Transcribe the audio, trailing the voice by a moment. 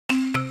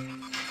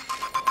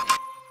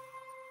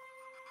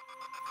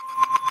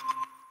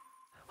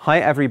Hi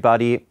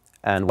everybody,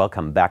 and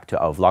welcome back to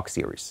our vlog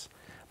series.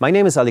 My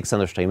name is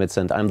Alexander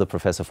Stremitzer and I'm the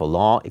professor for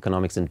law,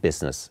 economics and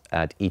business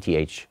at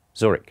ETH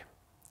Zurich.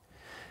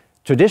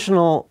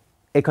 Traditional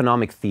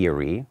economic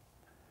theory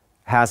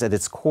has at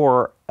its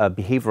core a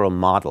behavioral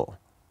model,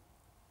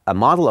 a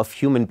model of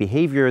human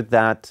behavior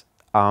that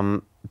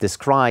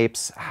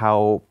describes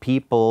how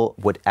people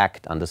would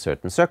act under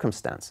certain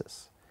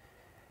circumstances.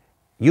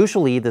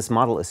 Usually this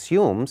model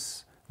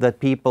assumes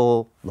that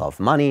people love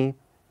money,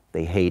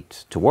 they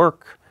hate to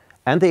work,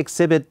 and they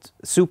exhibit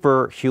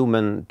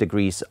superhuman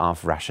degrees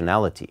of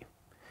rationality.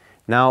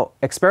 Now,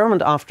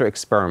 experiment after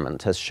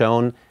experiment has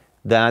shown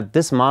that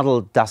this model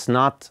does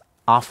not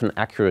often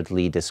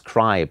accurately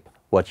describe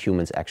what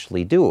humans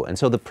actually do. And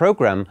so the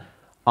program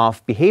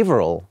of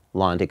behavioral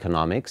law and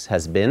economics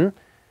has been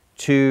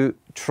to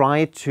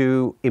try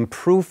to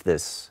improve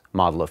this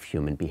model of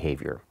human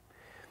behavior.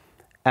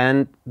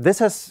 And this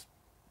has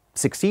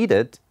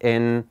succeeded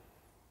in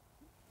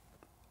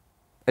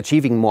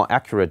achieving more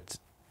accurate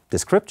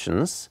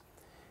descriptions,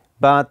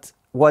 but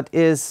what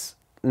is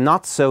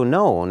not so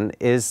known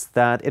is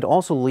that it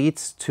also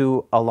leads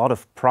to a lot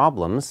of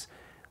problems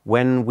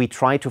when we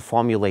try to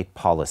formulate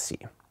policy.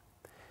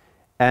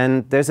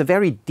 And there's a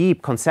very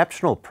deep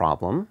conceptual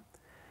problem,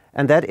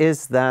 and that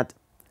is that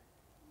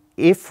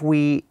if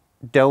we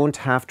don't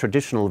have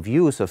traditional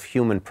views of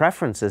human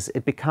preferences,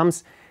 it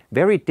becomes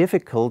very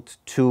difficult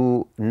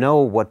to know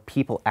what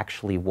people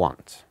actually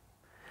want.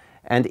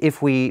 And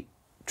if we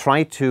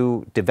try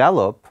to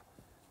develop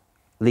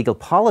legal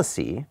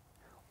policy,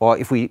 or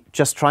if we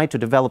just try to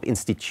develop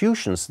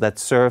institutions that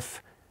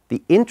serve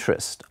the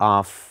interest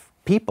of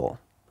people,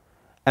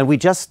 and we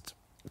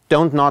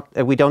don't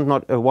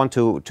want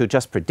to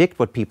just predict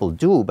what people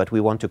do, but we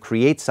want to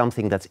create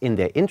something that's in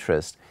their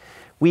interest,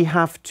 we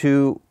have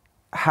to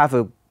have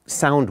a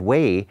sound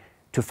way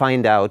to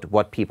find out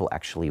what people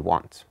actually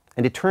want.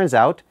 And it turns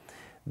out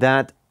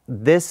that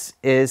this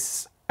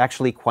is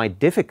actually quite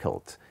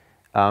difficult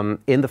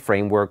in the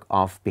framework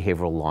of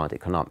behavioral law and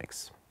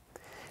economics.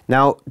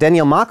 Now,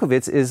 Daniel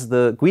Markovits is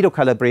the Guido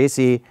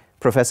Calabresi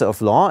Professor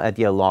of Law at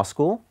Yale Law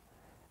School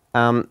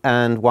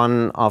and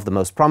one of the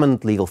most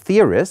prominent legal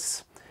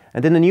theorists.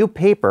 And in a new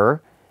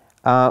paper,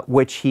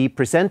 which he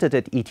presented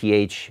at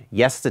ETH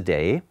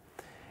yesterday,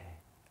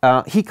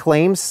 he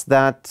claims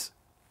that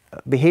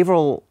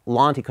behavioral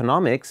law and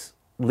economics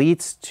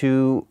leads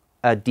to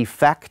a de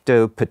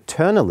facto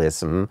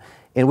paternalism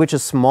in which a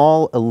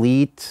small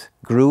elite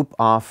group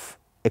of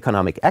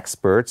economic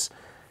experts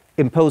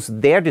impose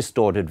their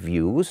distorted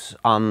views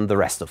on the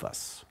rest of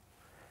us.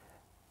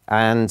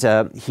 And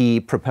he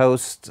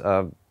proposed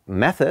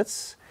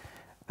methods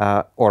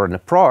or an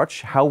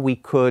approach how we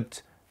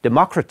could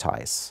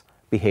democratize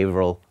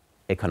behavioral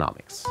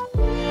economics.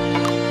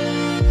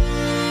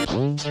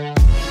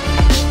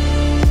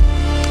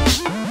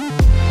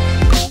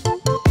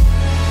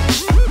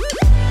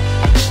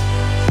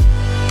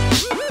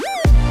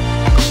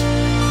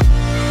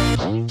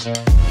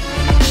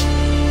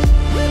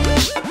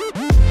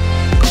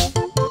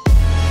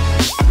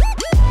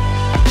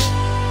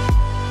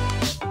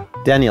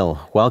 Daniel,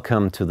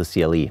 welcome to the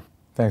CLE.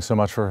 Thanks so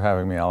much for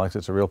having me, Alex.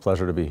 It's a real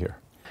pleasure to be here.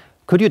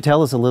 Could you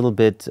tell us a little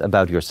bit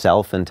about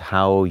yourself and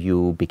how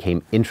you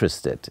became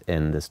interested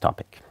in this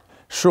topic?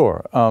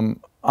 Sure.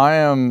 I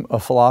am a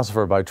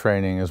philosopher by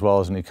training as well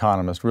as an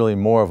economist, really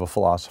more of a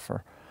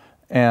philosopher.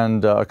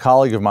 And a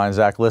colleague of mine,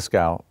 Zach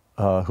Liscow,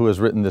 who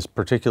has written this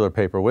particular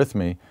paper with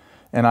me,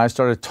 and I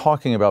started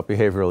talking about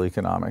behavioral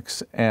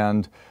economics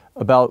and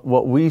about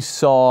what we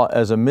saw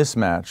as a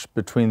mismatch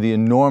between the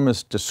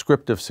enormous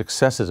descriptive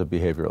successes of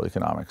behavioral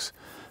economics,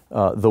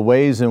 the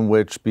ways in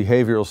which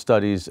behavioral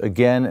studies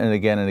again and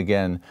again and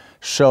again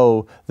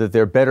show that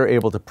they're better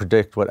able to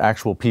predict what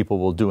actual people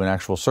will do in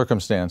actual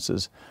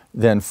circumstances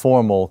than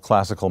formal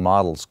classical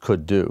models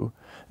could do.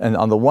 And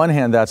on the one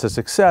hand, that's a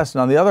success,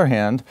 and on the other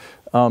hand,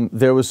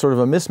 there was sort of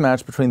a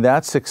mismatch between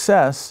that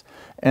success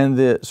and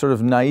the sort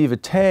of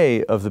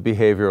naivete of the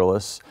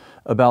behavioralists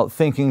about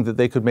thinking that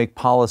they could make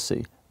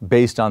policy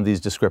based on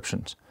these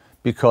descriptions.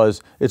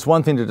 Because it's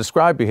one thing to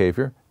describe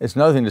behavior, it's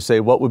another thing to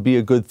say what would be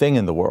a good thing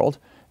in the world.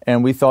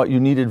 And we thought you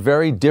needed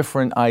very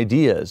different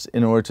ideas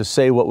in order to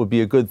say what would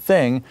be a good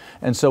thing.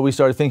 And so we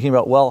started thinking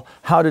about, well,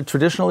 how did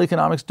traditional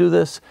economics do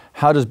this?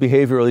 How does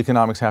behavioral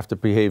economics have to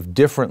behave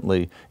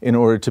differently in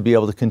order to be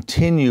able to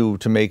continue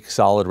to make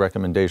solid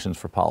recommendations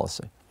for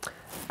policy?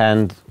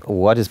 And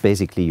what is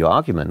basically your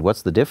argument?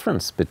 What's the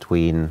difference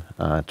between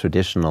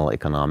traditional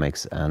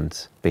economics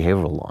and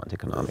behavioral law and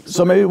economics?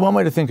 So maybe one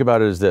way to think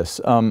about it is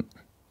this.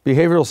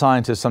 Behavioral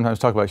scientists sometimes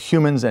talk about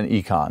humans and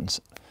econs.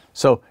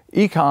 So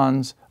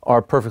econs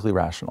are perfectly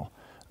rational.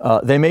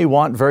 They may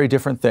want very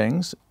different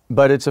things,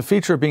 but it's a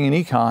feature of being an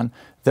econ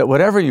that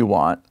whatever you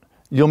want,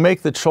 you'll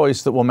make the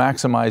choice that will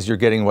maximize your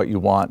getting what you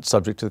want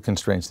subject to the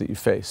constraints that you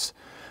face.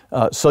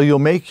 So you'll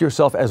make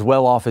yourself as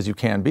well off as you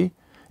can be,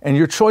 and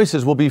your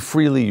choices will be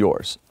freely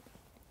yours.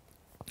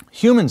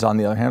 Humans, on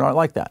the other hand, aren't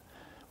like that.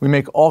 we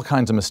make all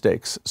kinds of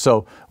mistakes.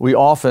 So we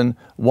often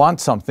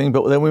want something,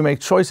 but then we make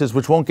choices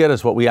which won't get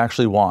us what we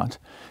actually want.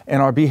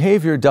 And our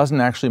behavior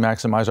doesn't actually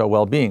maximize our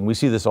well-being. We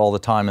see this all the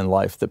time in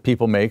life, that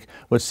people make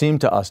what seem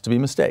to us to be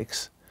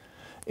mistakes.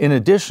 In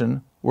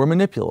addition, we're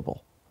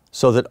manipulable,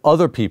 so that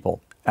other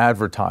people,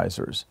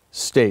 advertisers,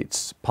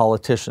 states,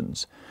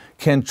 politicians,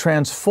 can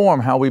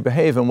transform how we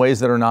behave in ways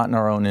that are not in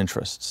our own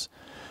interests.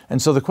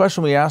 And so the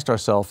question we asked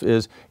ourselves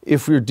is,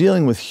 if we're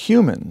dealing with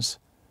humans,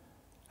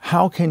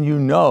 how can you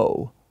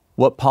know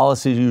what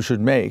policies you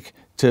should make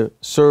to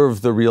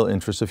serve the real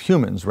interests of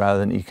humans rather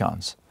than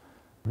econs?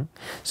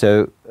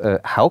 So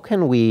how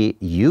can we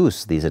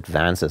use these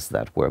advances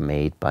that were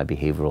made by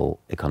behavioral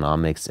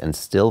economics and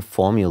still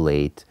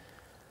formulate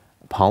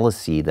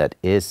policy that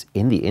is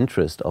in the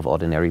interest of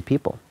ordinary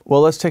people?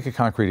 Well, let's take a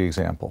concrete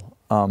example.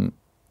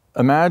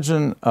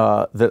 Imagine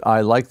that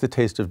I like the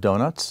taste of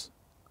donuts,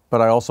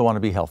 but I also want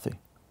to be healthy.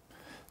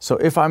 So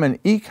if I'm an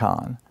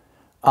econ,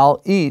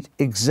 I'll eat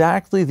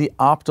exactly the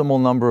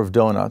optimal number of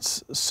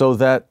donuts so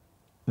that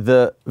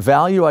the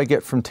value I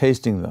get from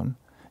tasting them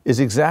is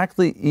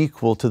exactly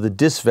equal to the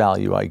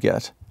disvalue I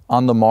get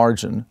on the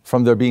margin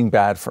from their being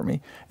bad for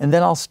me, and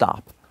then I'll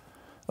stop.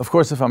 Of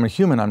course, if I'm a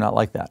human, I'm not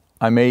like that.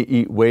 I may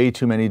eat way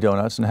too many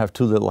donuts and have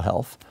too little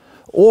health.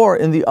 Or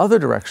in the other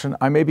direction,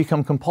 I may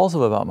become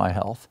compulsive about my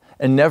health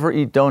and never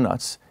eat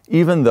donuts,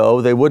 even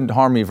though they wouldn't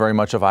harm me very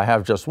much if I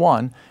have just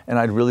one, and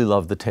I'd really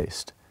love the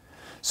taste.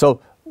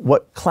 So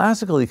what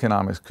classical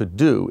economics could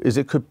do is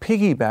it could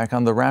piggyback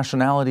on the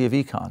rationality of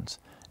econs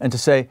and to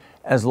say,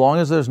 as long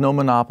as there's no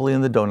monopoly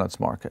in the donuts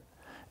market,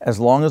 as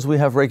long as we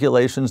have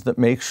regulations that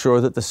make sure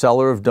that the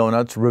seller of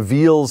donuts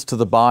reveals to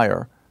the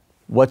buyer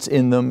what's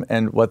in them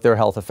and what their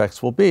health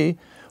effects will be,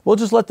 we'll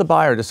just let the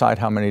buyer decide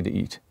how many to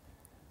eat.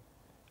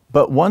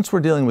 But once we're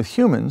dealing with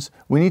humans,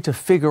 we need to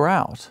figure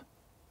out,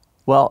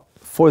 well,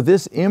 for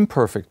this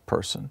imperfect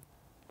person,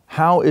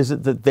 how is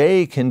it that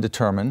they can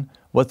determine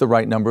what the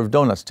right number of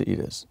donuts to eat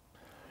is?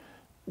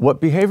 What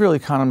behavioral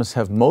economists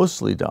have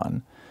mostly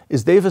done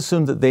is they've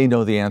assumed that they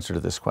know the answer to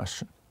this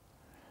question.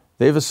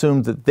 They've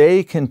assumed that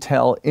they can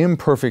tell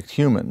imperfect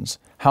humans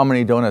how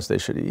many donuts they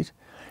should eat,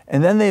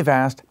 and then they've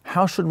asked,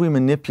 how should we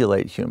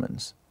manipulate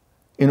humans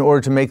in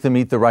order to make them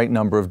eat the right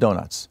number of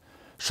donuts?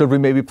 Should we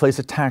maybe place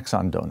a tax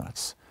on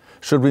donuts?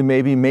 Should we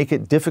maybe make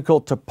it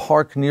difficult to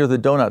park near the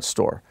donut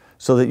store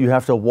so that you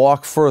have to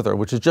walk further,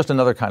 which is just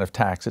another kind of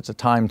tax, it's a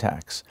time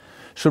tax?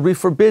 Should we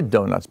forbid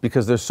donuts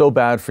because they're so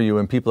bad for you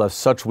and people have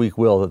such weak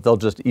will that they'll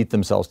just eat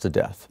themselves to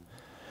death?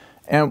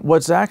 And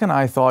what Zach and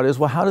I thought is,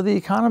 well, how do the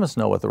economists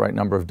know what the right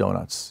number of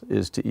donuts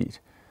is to eat?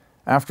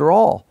 After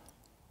all,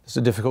 it's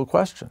a difficult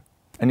question.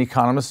 And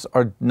economists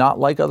are not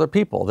like other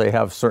people. They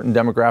have certain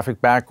demographic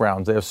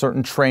backgrounds, they have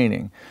certain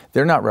training.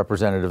 They're not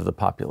representative of the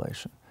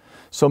population.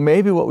 So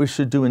maybe what we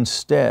should do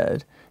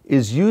instead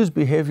is use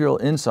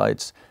behavioral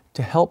insights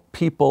to help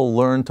people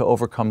learn to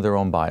overcome their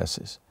own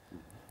biases.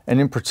 And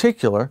in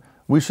particular,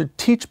 we should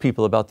teach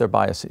people about their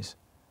biases.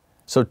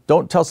 So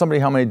don't tell somebody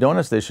how many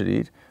donuts they should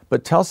eat,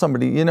 but tell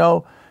somebody, you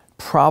know,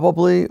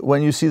 probably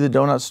when you see the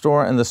donut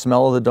store and the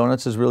smell of the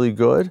donuts is really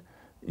good,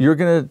 you're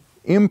going to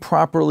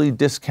improperly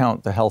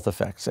discount the health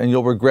effects and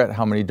you'll regret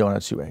how many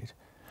donuts you ate.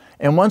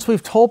 And once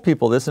we've told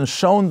people this and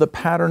shown the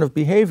pattern of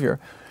behavior,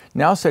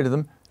 now say to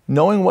them,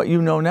 knowing what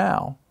you know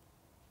now,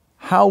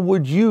 how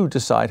would you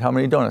decide how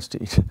many donuts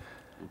to eat?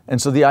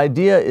 And so the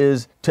idea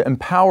is to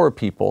empower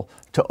people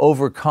to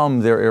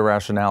overcome their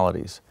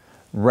irrationalities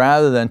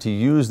rather than to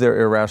use their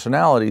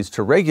irrationalities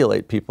to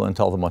regulate people and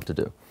tell them what to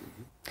do.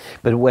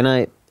 But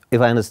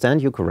if I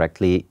understand you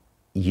correctly,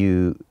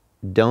 you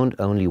don't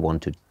only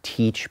want to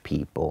teach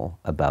people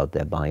about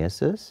their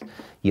biases,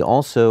 you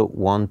also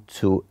want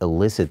to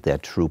elicit their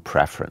true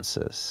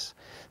preferences.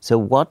 So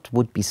what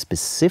would be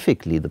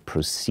specifically the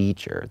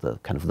procedure, the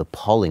kind of the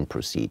polling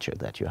procedure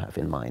that you have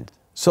in mind?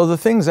 So the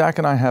thing Zach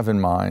and I have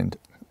in mind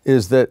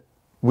is that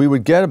we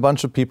would get a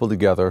bunch of people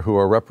together who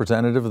are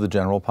representative of the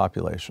general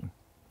population,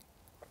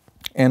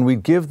 and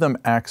we'd give them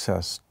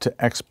access to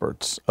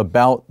experts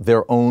about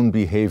their own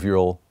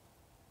behavioral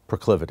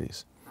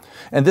proclivities.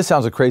 And this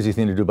sounds a crazy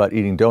thing to do about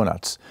eating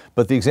donuts,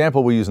 but the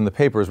example we use in the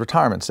paper is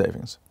retirement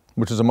savings,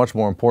 which is a much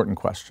more important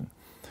question.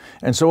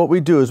 And so what we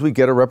do is we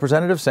get a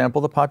representative sample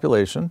of the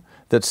population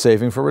that's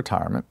saving for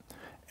retirement,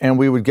 and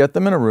we would get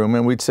them in a room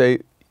and we'd say,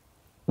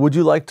 would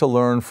you like to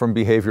learn from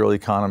behavioral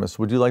economists?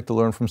 Would you like to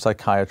learn from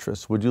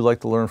psychiatrists? Would you like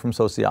to learn from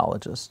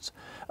sociologists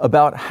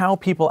about how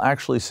people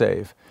actually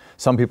save?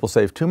 Some people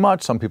save too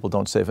much, some people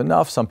don't save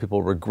enough, some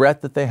people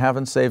regret that they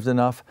haven't saved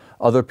enough,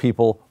 other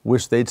people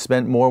wish they'd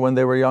spent more when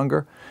they were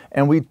younger.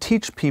 And we'd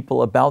teach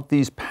people about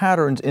these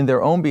patterns in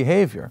their own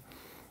behavior.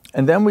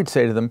 And then we'd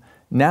say to them,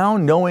 now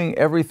knowing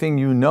everything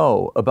you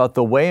know about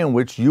the way in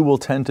which you will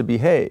tend to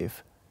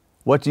behave,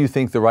 what do you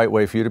think the right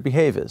way for you to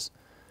behave is?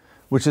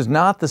 Which is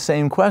not the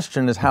same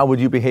question as how would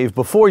you behave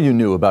before you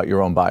knew about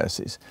your own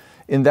biases.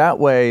 In that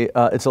way,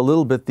 it's a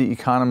little bit the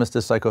economist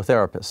as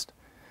psychotherapist.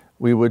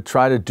 We would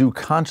try to do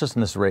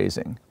consciousness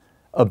raising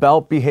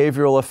about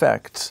behavioral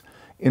effects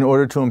in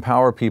order to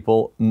empower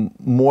people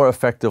more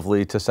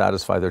effectively to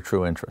satisfy their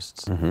true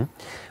interests.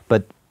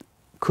 But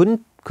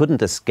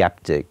couldn't a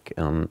skeptic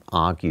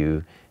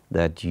argue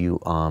that you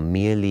are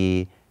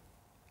merely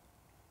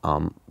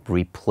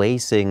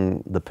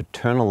replacing the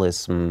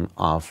paternalism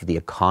of the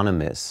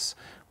economists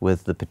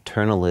with the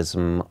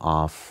paternalism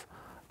of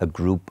a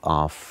group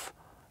of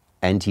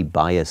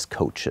anti-bias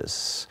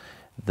coaches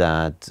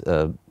that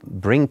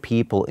bring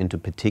people into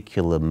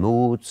particular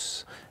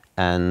moods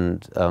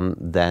and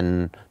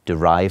then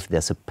derive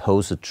their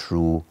supposed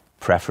true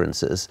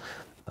preferences?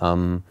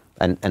 And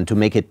to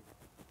make it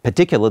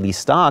particularly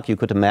stark, you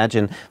could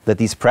imagine that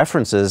these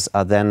preferences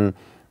are then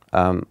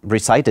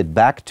recited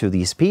back to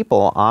these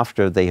people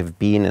after they have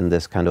been in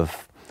this kind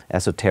of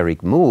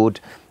esoteric mood,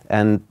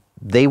 and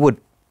they would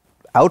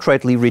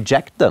outrightly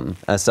reject them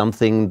as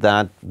something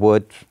that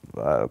would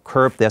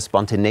curb their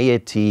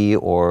spontaneity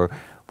or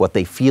what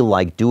they feel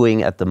like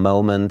doing at the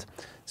moment.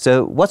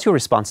 So what's your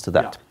response to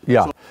that?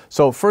 Yeah.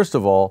 So first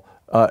of all,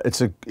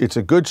 it's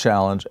a good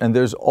challenge, and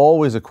there's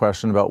always a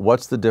question about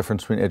what's the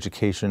difference between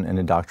education and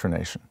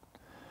indoctrination.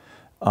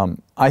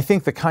 I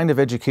think the kind of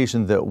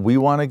education that we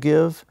want to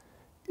give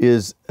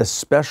is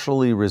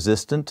especially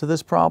resistant to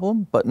this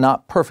problem, but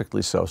not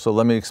perfectly so. So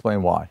let me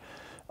explain why.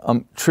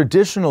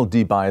 Traditional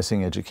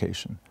debiasing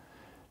education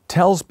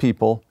tells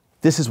people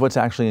this is what's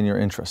actually in your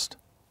interest.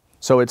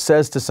 So it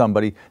says to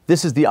somebody,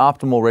 this is the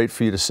optimal rate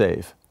for you to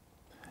save,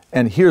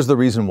 and here's the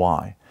reason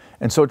why.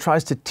 And so it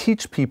tries to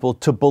teach people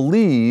to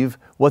believe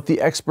what the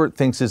expert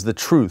thinks is the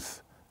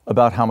truth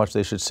about how much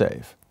they should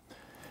save.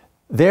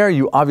 There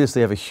you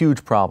obviously have a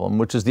huge problem,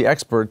 which is the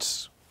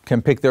experts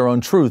can pick their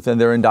own truth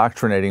and they're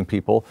indoctrinating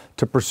people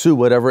to pursue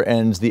whatever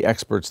ends the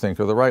experts think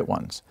are the right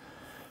ones.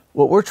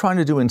 What we're trying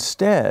to do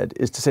instead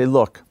is to say,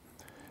 look,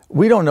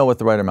 we don't know what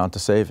the right amount to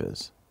save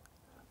is.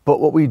 But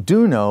what we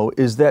do know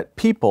is that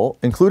people,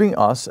 including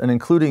us and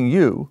including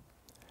you,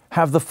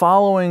 have the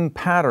following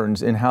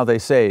patterns in how they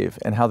save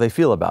and how they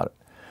feel about it.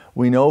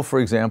 We know, for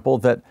example,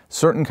 that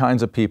certain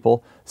kinds of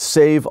people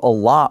save a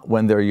lot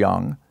when they're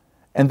young,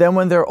 and then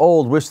when they're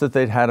old, wish that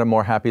they'd had a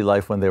more happy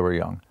life when they were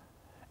young.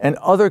 And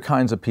other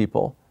kinds of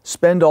people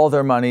spend all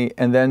their money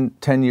and then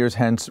 10 years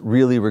hence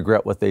really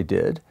regret what they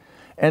did.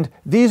 And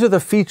these are the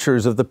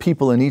features of the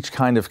people in each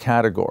kind of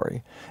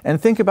category. And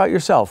think about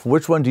yourself.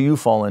 Which one do you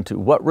fall into?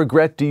 What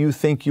regret do you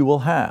think you will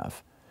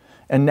have?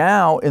 And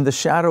now, in the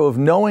shadow of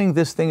knowing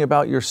this thing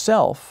about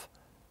yourself,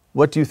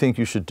 what do you think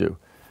you should do?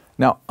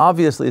 Now,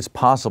 obviously, it's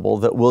possible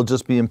that we'll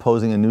just be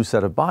imposing a new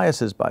set of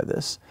biases by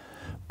this.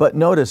 But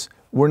notice,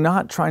 we're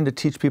not trying to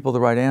teach people the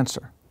right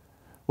answer.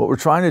 What we're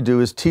trying to do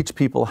is teach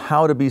people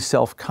how to be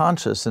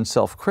self-conscious and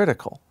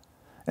self-critical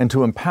and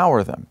to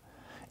empower them.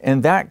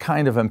 And that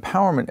kind of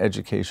empowerment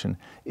education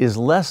is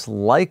less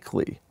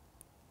likely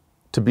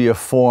to be a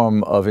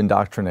form of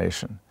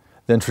indoctrination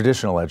than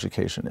traditional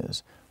education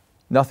is.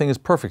 Nothing is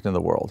perfect in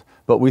the world,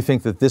 but we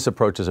think that this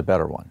approach is a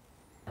better one.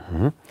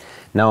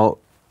 Now,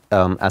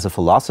 as a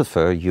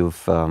philosopher,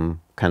 you've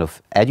kind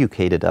of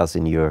educated us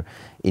in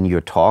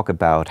your talk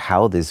about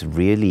how this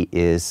really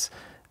is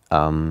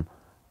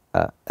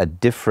a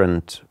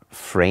different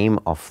frame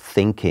of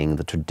thinking,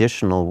 the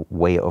traditional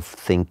way of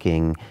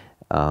thinking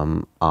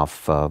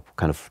of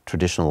kind of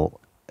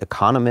traditional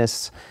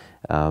economists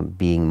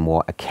being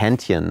more a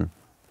Kantian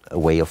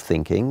way of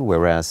thinking,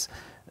 whereas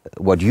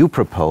what you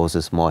propose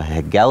is more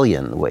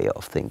Hegelian way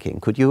of thinking.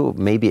 Could you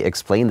maybe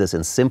explain this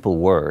in simple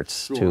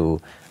words to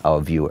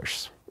our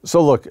viewers?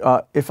 So look,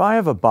 if I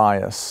have a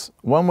bias,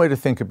 one way to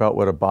think about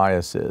what a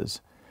bias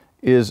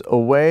is a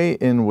way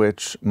in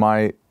which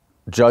my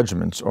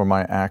judgments or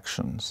my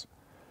actions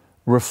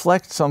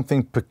reflect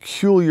something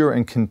peculiar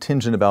and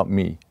contingent about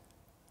me,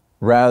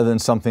 rather than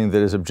something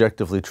that is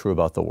objectively true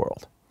about the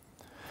world.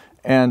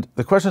 And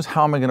the question is,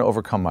 how am I going to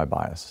overcome my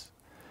bias?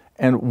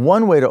 And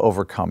one way to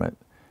overcome it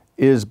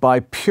is by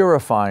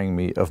purifying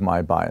me of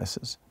my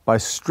biases, by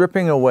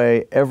stripping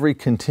away every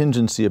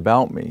contingency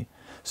about me,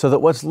 so that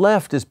what's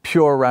left is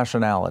pure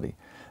rationality.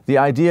 The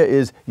idea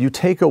is you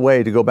take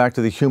away, to go back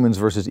to the humans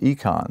versus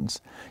econs,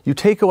 you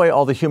take away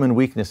all the human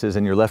weaknesses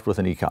and you're left with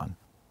an econ.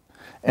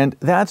 And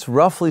that's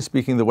roughly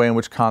speaking the way in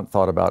which Kant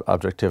thought about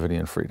objectivity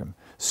and freedom.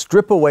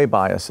 Strip away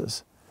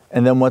biases,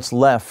 and then what's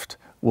left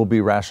will be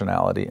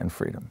rationality and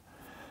freedom.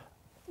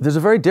 There's a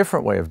very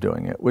different way of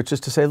doing it, which is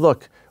to say,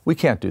 look, we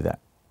can't do that.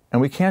 And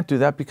we can't do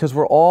that because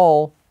we're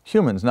all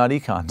humans, not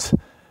econs.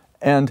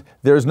 And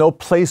there's no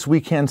place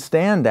we can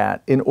stand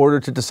at in order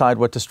to decide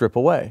what to strip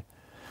away.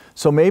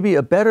 So maybe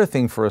a better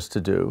thing for us to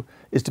do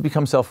is to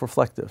become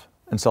self-reflective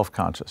and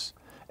self-conscious.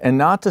 And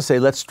not to say,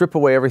 let's strip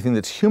away everything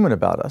that's human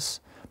about us,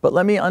 but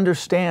let me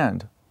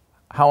understand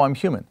how I'm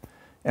human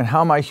and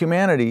how my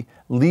humanity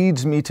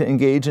leads me to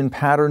engage in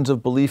patterns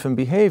of belief and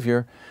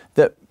behavior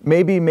that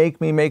maybe make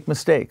me make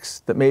mistakes,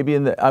 that maybe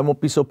I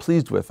won't be so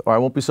pleased with, or I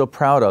won't be so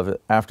proud of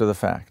it after the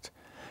fact.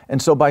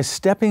 And so by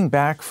stepping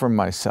back from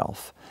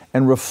myself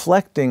and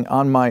reflecting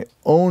on my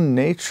own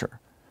nature,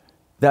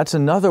 that's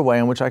another way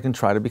in which I can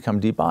try to become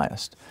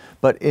debiased.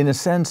 But in a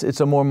sense, it's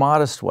a more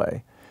modest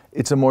way.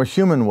 It's a more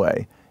human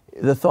way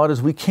the thought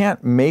is we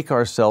can't make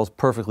ourselves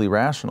perfectly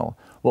rational.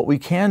 What we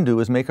can do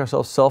is make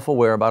ourselves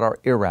self-aware about our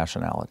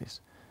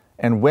irrationalities.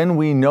 And when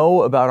we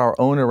know about our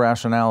own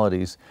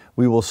irrationalities,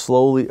 we will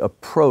slowly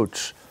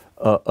approach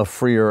a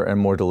freer and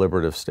more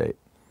deliberative state.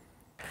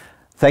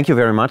 Thank you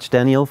very much,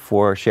 Daniel,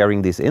 for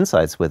sharing these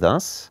insights with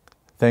us.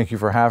 Thank you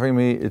for having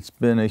me. It's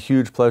been a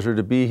huge pleasure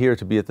to be here,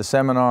 to be at the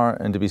seminar,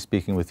 and to be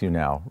speaking with you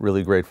now.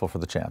 Really grateful for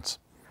the chance.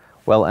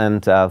 Well,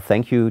 and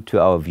thank you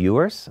to our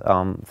viewers.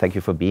 Thank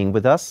you for being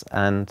with us,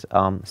 and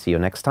see you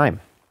next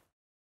time.